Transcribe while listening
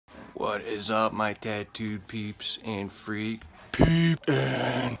What is up, my tattooed peeps and freaks?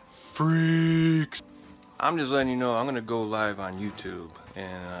 I'm just letting you know I'm gonna go live on YouTube in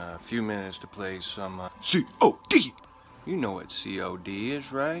a few minutes to play some COD. You know what COD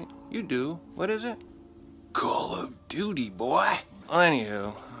is, right? You do. What is it? Call of Duty, boy. Well,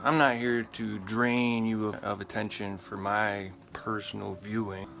 anywho, I'm not here to drain you of attention for my personal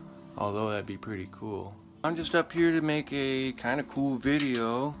viewing, although that'd be pretty cool. I'm just up here to make a kind of cool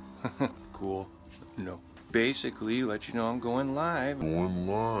video. Cool. No. Basically, let you know I'm going live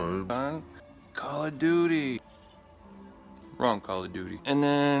on Call of Duty. Wrong Call of Duty. And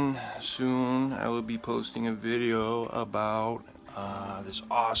then soon I will be posting a video about this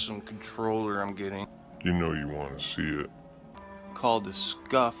awesome controller I'm getting. You know you want to see it. Called the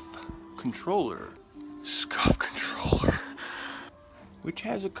SCUF controller. SCUF controller. Which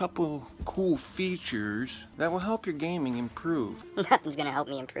has a couple cool features that will help your gaming improve. Nothing's gonna help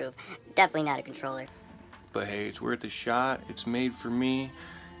me improve. Definitely not a controller. But hey, it's worth a shot. It's made for me.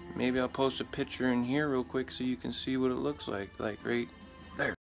 Maybe I'll post a picture in here real quick so you can see what it looks like right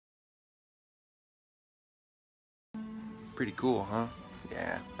there. Pretty cool, huh?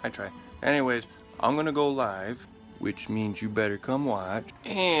 Yeah, I try. Anyways, I'm gonna go live, which means you better come watch.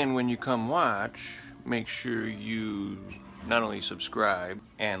 And when you come watch, make sure you not only subscribe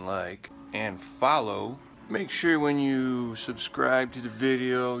and like and follow. Make sure when you subscribe to the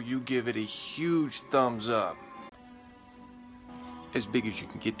video, you give it a huge thumbs up. As big as you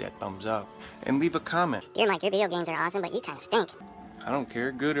can get that thumbs up. And leave a comment. Dude, Mike, your video games are awesome, but you kinda stink. I don't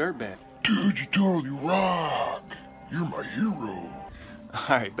care, good or bad. Dude, you totally rock. You're my hero.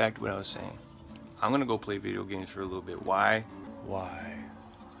 Alright, back to what I was saying. I'm gonna go play video games for a little bit. Why? Why?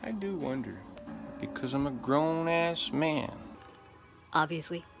 I do wonder. Because I'm a grown-ass man.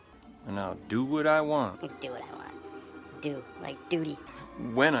 Obviously. And I'll do what I want. Do what I want. Do, like, duty.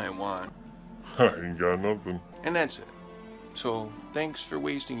 When I want. I ain't got nothing. And that's it. So, thanks for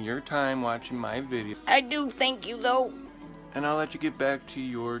wasting your time watching my video. I do thank you, though. And I'll let you get back to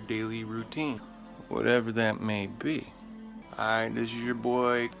your daily routine. Whatever that may be. Alright, this is your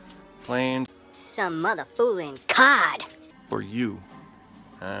boy playing Some motherfooling COD. for you.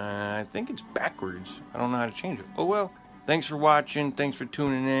 I think it's backwards. I don't know how to change it. Oh well. Thanks for watching. Thanks for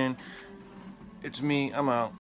tuning in. It's me. I'm out.